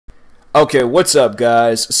Okay, what's up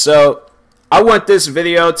guys? So I want this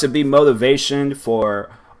video to be motivation for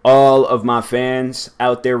all of my fans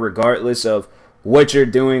out there regardless of what you're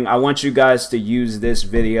doing. I want you guys to use this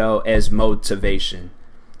video as motivation.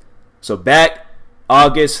 So back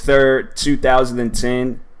August 3rd,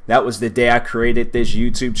 2010, that was the day I created this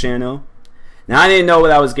YouTube channel. Now I didn't know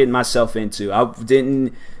what I was getting myself into. I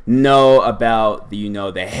didn't know about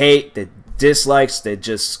the hate, the dislikes, the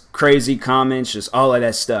just crazy comments, just all of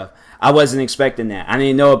that stuff. I wasn't expecting that. I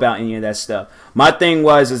didn't know about any of that stuff. My thing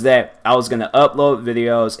is that I was going to upload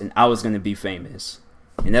videos and I was going to be famous.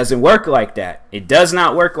 It doesn't work like that. It does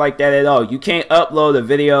not work like that at all. You can't upload a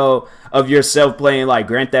video of yourself playing like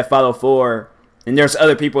Grand Theft Auto 4 and there's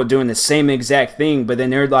other people doing the same exact thing, but then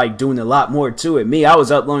they're like doing a lot more to it. Me, I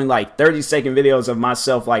was uploading like 30-second videos of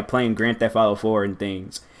myself like playing Grand Theft Auto 4 and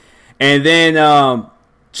things. And then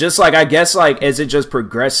just like I guess like as it just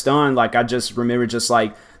progressed on, like I just remember just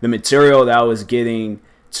like the material that I was getting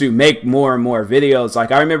to make more and more videos.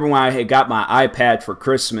 Like I remember when I had got my iPad for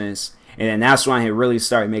Christmas, and then that's when I had really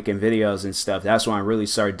started making videos and stuff. That's when I really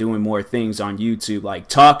started doing more things on YouTube, like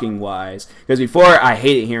talking wise. Because before I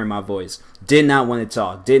hated hearing my voice. Did not want to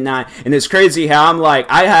talk. Did not. And it's crazy how I'm like,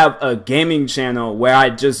 I have a gaming channel where I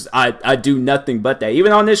do nothing but that.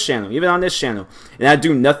 Even on this channel. And I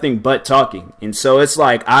do nothing but talking. And so it's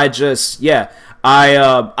like, I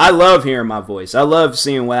love hearing my voice. I love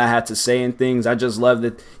seeing what I have to say and things. I just love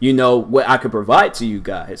that, what I could provide to you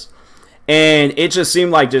guys. And it just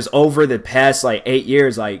seemed like just over the past like 8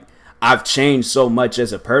 years, like I've changed so much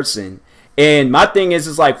as a person. And my thing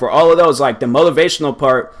is like for all of those, like the motivational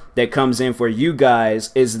part that comes in for you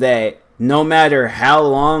guys is that no matter how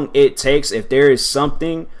long it takes, if there is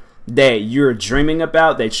something that you're dreaming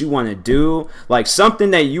about that you want to do, like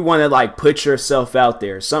something that you want to like put yourself out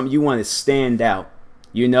there, something you want to stand out,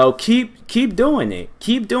 keep doing it.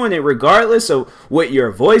 Keep doing it regardless of what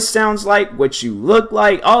your voice sounds like, what you look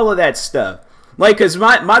like, all of that stuff. Like, cause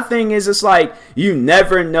my thing is, it's like you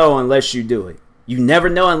never know unless you do it. You never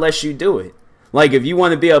know unless you do it. Like if you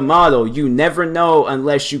want to be a model, you never know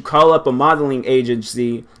unless you call up a modeling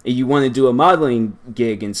agency and you want to do a modeling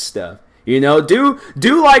gig and stuff.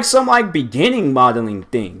 Do like some like beginning modeling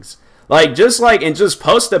things. Like just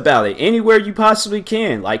post about it anywhere you possibly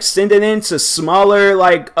can. Like send it into smaller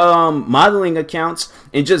like modeling accounts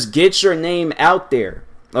and just get your name out there.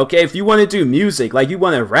 Okay, if you want to do music, like you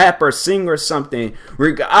want to rap or sing or something,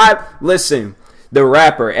 listen. The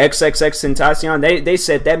rapper XXXTentacion, they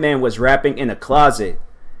said that man was rapping in a closet.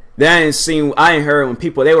 I ain't heard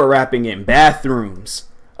when they were rapping in bathrooms.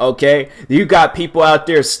 Okay, you got people out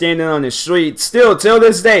there standing on the street still till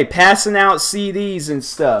this day, passing out CDs and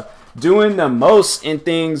stuff, doing the most in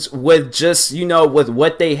things with just with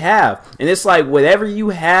what they have. And it's like whatever you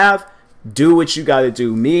have, do what you gotta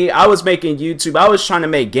do. Me, I was making YouTube. I was trying to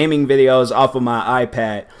make gaming videos off of my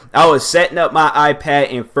iPad. I was setting up my iPad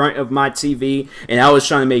in front of my TV, and I was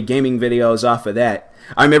trying to make gaming videos off of that.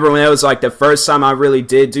 I remember when it was like the first time I really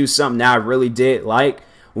did do something that I really did like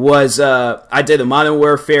was I did a Modern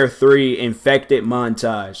Warfare 3 Infected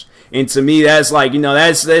montage. And to me, that's like,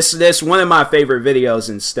 that's one of my favorite videos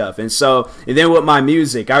and stuff. And then with my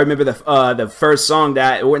music, I remember the first song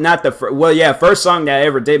first song that I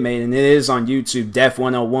ever did make, and it is on YouTube, Def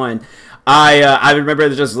 101. I remember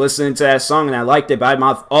just listening to that song and I liked it. But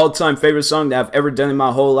my all-time favorite song that I've ever done in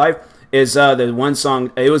my whole life is the one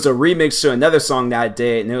song. It was a remix to another song that I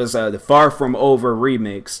did, and it was the Far From Over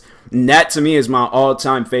remix. And that to me is my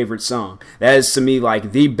all-time favorite song. That is to me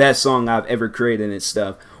like the best song I've ever created and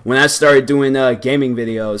stuff. When I started doing gaming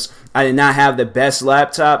videos, I did not have the best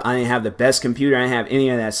laptop. I didn't have the best computer. I didn't have any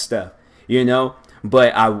of that stuff,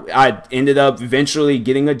 But I ended up eventually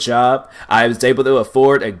getting a job. I was able to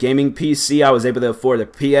afford a gaming PC. I was able to afford a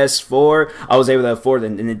PS4. I was able to afford a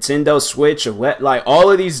Nintendo Switch, like all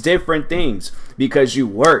of these different things. Because you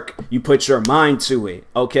work, you put your mind to it,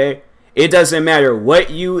 okay? It doesn't matter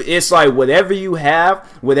it's like whatever you have,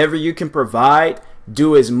 whatever you can provide,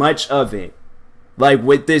 do as much of it. Like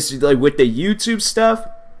with this, like with the YouTube stuff,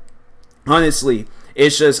 honestly,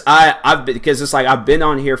 it's just because it's like I've been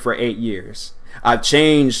on here for 8 years. I've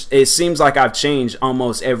changed. It seems like I've changed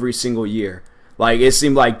almost every single year. Like it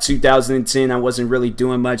seemed like 2010 I wasn't really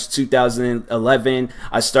doing much. 2011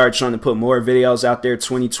 I started trying to put more videos out there.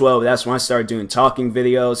 2012 that's when I started doing talking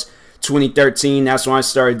videos. 2013 that's when I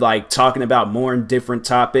started like talking about more different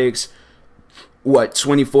topics.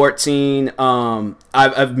 2014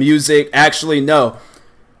 I've music. Actually no,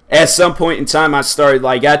 at some point in time I started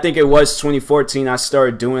like I think it was 2014 I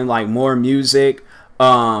started doing like more music.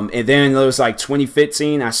 And then it was like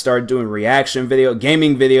 2015, I started doing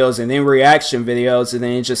gaming videos, and then reaction videos. And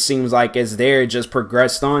then it just seems like it's there, it just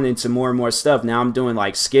progressed on into more and more stuff. Now I'm doing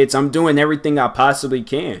like skits. I'm doing everything I possibly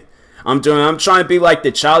can. I'm trying to be like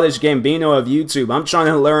the Childish Gambino of YouTube. I'm trying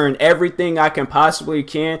to learn everything I can possibly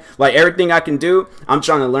can. Like everything I can do, I'm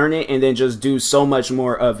trying to learn it and then just do so much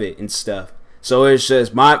more of it and stuff. So it's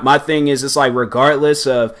just my thing is, it's like regardless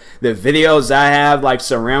of the videos I have like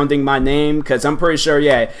surrounding my name, because I'm pretty sure,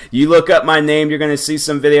 yeah, you look up my name, you're going to see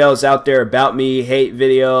some videos out there about me, hate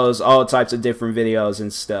videos, all types of different videos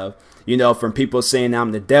and stuff. You know, from people saying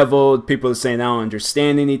I'm the devil, people saying I don't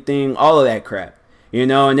understand anything, all of that crap. You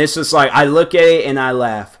know, and it's just like I look at it and I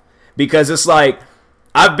laugh, because it's like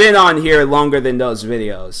I've been on here longer than those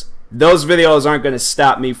videos. Those videos aren't going to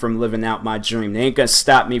stop me from living out my dream. They ain't going to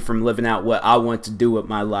stop me from living out what I want to do with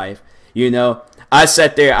my life. You know, I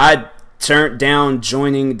sat there, I turned down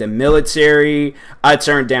joining the military. I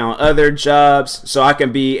turned down other jobs so I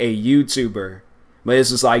can be a YouTuber. But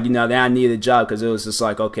it's just like, you know, that I need a job, because it was just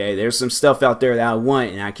like, okay, there's some stuff out there that I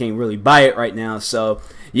want and I can't really buy it right now. So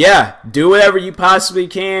yeah, do whatever you possibly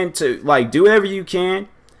can to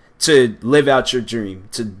to live out your dream,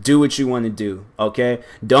 to do what you want to do. Okay,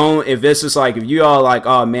 if this is like, if you all like,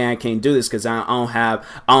 oh man, I can't do this because I don't have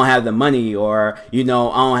the money, or you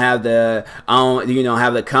know, I don't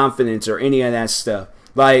have the confidence or any of that stuff.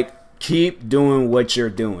 Like, keep doing what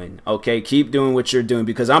you're doing. Okay, keep doing what you're doing,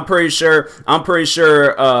 because I'm pretty sure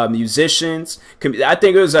musicians, I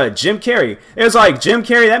think it was Jim Carrey. It was like Jim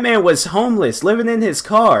Carrey, that man was homeless, living in his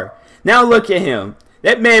car. Now look at him.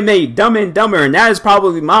 That man made Dumb and Dumber, and that is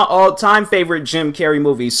probably my all-time favorite Jim Carrey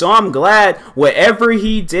movie. So I'm glad whatever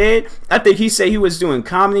he did, I think he said he was doing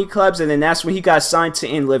comedy clubs, and then that's when he got signed to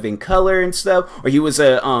In Living Color and stuff, or he was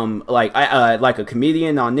like a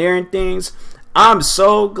comedian on there and things. I'm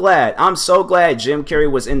so glad Jim Carrey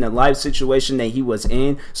was in the life situation that he was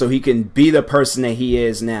in, so he can be the person that he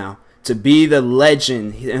is now, to be the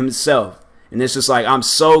legend himself. And it's just like, I'm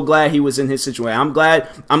so glad he was in his situation. I'm glad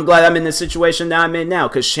I'm in the situation that I'm in now,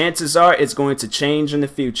 because chances are it's going to change in the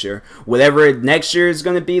future. Whatever next year is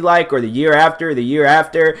going to be like, or the year after,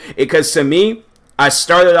 because to me, I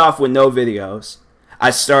started off with no videos. I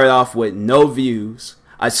started off with no views.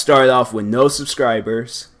 I started off with no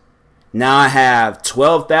subscribers. Now I have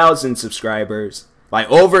 12,000 subscribers.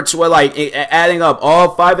 Like adding up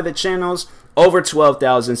all 5 of the channels, over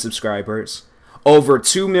 12,000 subscribers. Over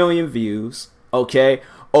 2 million views, okay?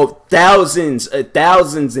 Oh, thousands and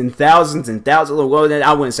thousands. Well,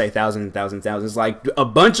 I wouldn't say thousands. Like a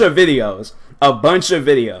bunch of videos,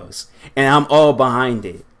 and I'm all behind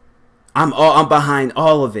it. I'm behind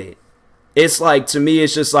all of it. It's like, to me,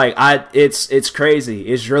 it's just like it's crazy.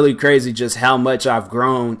 It's really crazy just how much I've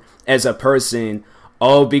grown as a person,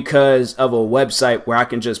 all because of a website where I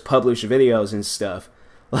can just publish videos and stuff.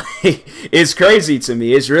 Like, it's crazy to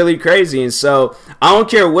me. It's really crazy. And so I don't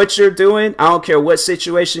care what you're doing. I don't care what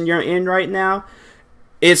situation you're in right now.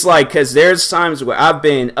 It's like, because there's times where I've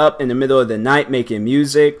been up in the middle of the night making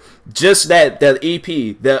music. Just the EP,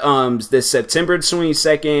 the September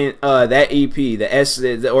 22nd, that EP,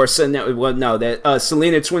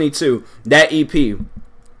 Selena 22, that EP.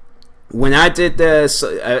 When I did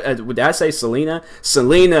did I say Selena?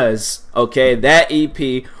 Selena's, okay, that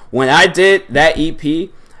EP. When I did that EP,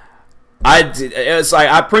 it was like,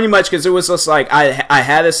 I pretty much, because it was just like, I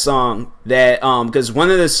had a song that, because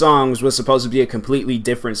one of the songs was supposed to be a completely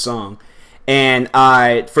different song, and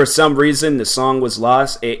for some reason, the song was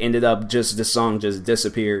lost. It ended up the song just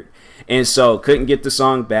disappeared, and so couldn't get the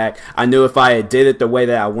song back. I knew if I had did it the way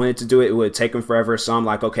that I wanted to do it, it would take them forever. So I'm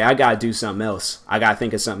like, okay, I gotta do something else. I gotta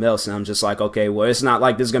think of something else, and I'm just like, okay, well, it's not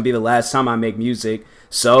like this is gonna be the last time I make music,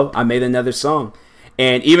 so I made another song.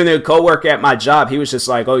 And even the coworker at my job, he was just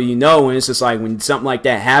like, oh, you know, and it's just like, when something like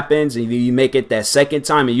that happens and you make it that second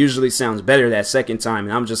time, it usually sounds better that second time.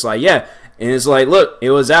 And I'm just like, yeah. And it's like, look, it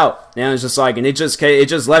was out. And it's just like, and it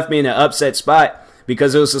just left me in an upset spot,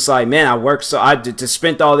 because it was just like, man, I just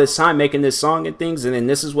spent all this time making this song and things, and then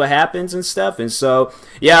this is what happens and stuff. And so,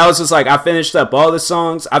 yeah, I was just like, I finished up all the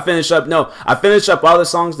songs. I finished up all the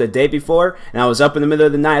songs the day before, and I was up in the middle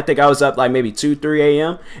of the night. I think I was up like maybe 2, 3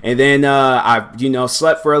 a.m. And then I,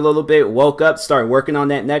 slept for a little bit, woke up, started working on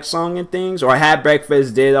that next song and things, or I had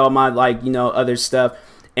breakfast, did all my other stuff,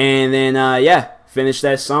 and then yeah, finished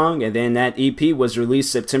that song. And then that EP was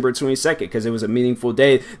released September 22nd, because it was a meaningful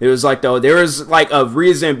day. There was like a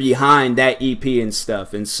reason behind that EP and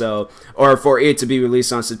stuff, and so, or for it to be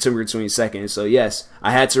released on September 22nd. And so yes,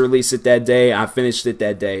 I had to release it that day. I finished it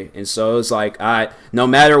that day, and so it was like, no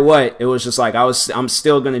matter what, it was just like I'm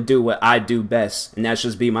still gonna do what I do best, and that's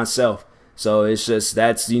just be myself. So it's just,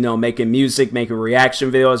 that's, you know, making music, making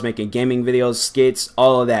reaction videos, making gaming videos, skits,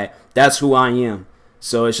 all of that. That's who I am.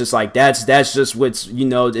 So it's just like, that's just what's, you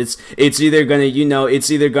know, it's either gonna, you know, it's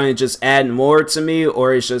either gonna just add more to me,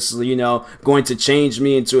 or it's just, you know, going to change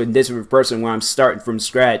me into a different person where I'm starting from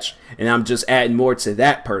scratch and I'm just adding more to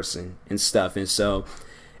that person and stuff. And so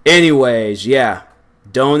anyways, yeah,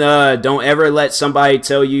 don't ever let somebody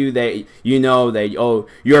tell you that, you know, that, oh,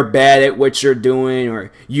 you're bad at what you're doing,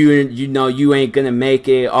 or you know you ain't gonna make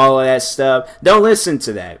it, all of that stuff. Don't listen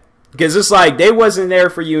to that, because it's like, they wasn't there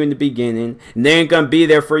for you in the beginning and they ain't gonna be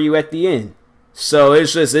there for you at the end. So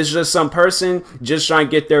it's just some person just trying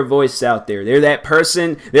to get their voice out there. They're that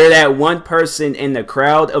person, they're that one person in the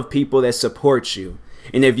crowd of people that support you.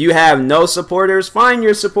 And if you have no supporters, find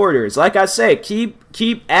your supporters. Like I said, keep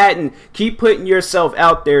adding, keep putting yourself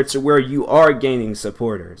out there to where you are gaining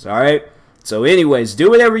supporters. All right. So anyways, do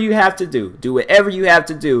whatever you have to do. Do whatever you have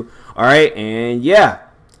to do. All right. And yeah,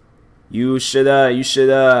 your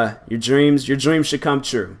dreams should come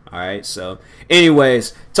true. All right. So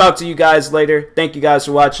anyways, talk to you guys later. Thank you guys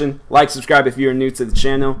for watching. Like, subscribe if you're new to the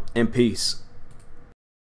channel, and peace.